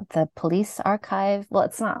about the police archive. Well,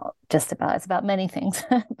 it's not just it's about many things,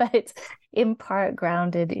 but it's in part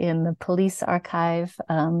grounded in the police archive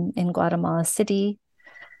in Guatemala City.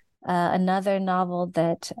 Another novel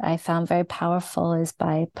that I found very powerful is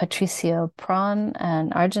by Patricio Pron,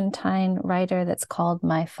 an Argentine writer, that's called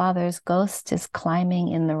My Father's Ghost is Climbing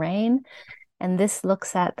in the Rain. And this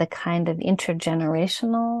looks at the kind of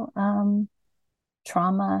intergenerational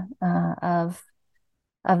trauma of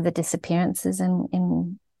the disappearances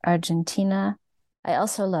in Argentina. I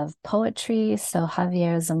also love poetry. So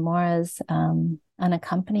Javier Zamora's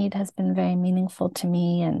Unaccompanied has been very meaningful to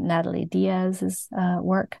me, and Natalie Diaz's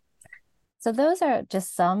work. So those are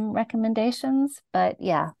just some recommendations, but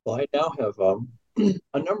yeah. Well, I now have a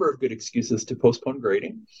number of good excuses to postpone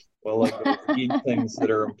grading while I go read things that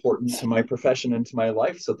are important to my profession and to my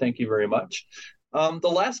life. So thank you very much. The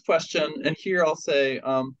last question, and here I'll say,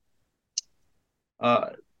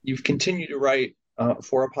 you've continued to write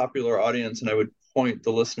for a popular audience, and I would point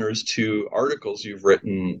the listeners to articles you've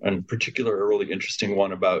written, in particular a really interesting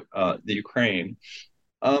one about the Ukraine.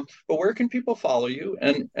 But where can people follow you,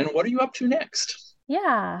 and what are you up to next?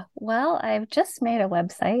 Yeah, well, I've just made a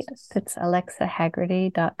website. It's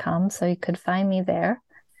alexahagerty.com, so you could find me there,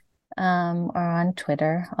 or on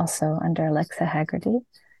Twitter, also under Alexa Hagerty,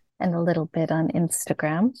 and a little bit on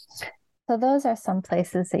Instagram. So those are some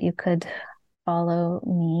places that you could follow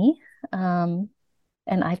me, and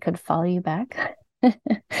I could follow you back.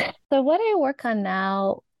 So what I work on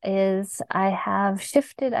now is I've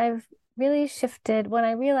really shifted when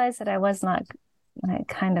I realized that I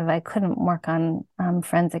couldn't work on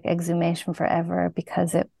forensic exhumation forever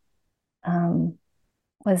because it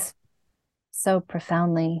was so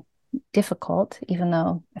profoundly difficult, even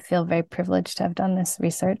though I feel very privileged to have done this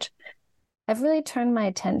research. I've really turned my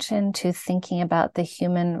attention to thinking about the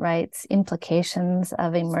human rights implications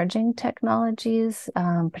of emerging technologies,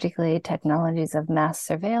 particularly technologies of mass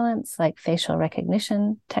surveillance, like facial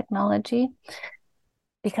recognition technology,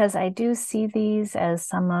 because I do see these as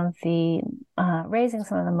raising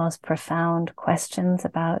some of the most profound questions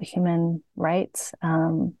about human rights,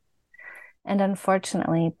 and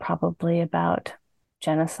unfortunately, probably about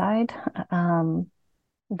genocide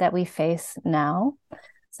that we face now.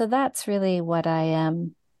 So that's really what I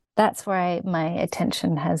am. That's where my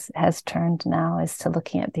attention has turned now, is to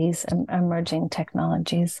looking at these emerging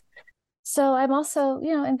technologies. So I'm also,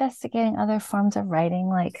 investigating other forms of writing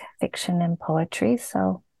like fiction and poetry.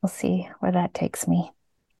 So we'll see where that takes me.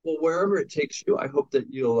 Well, wherever it takes you, I hope that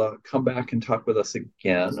you'll come back and talk with us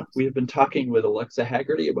again. We have been talking with Alexa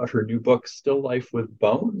Hagerty about her new book, Still Life with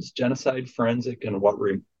Bones: Genocide, Forensic, and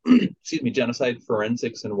Genocide,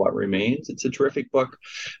 Forensics, and What Remains. It's a terrific book.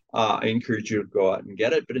 I encourage you to go out and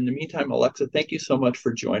get it. But in the meantime, Alexa, thank you so much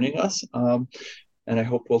for joining us. And I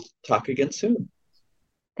hope we'll talk again soon.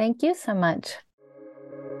 Thank you so much.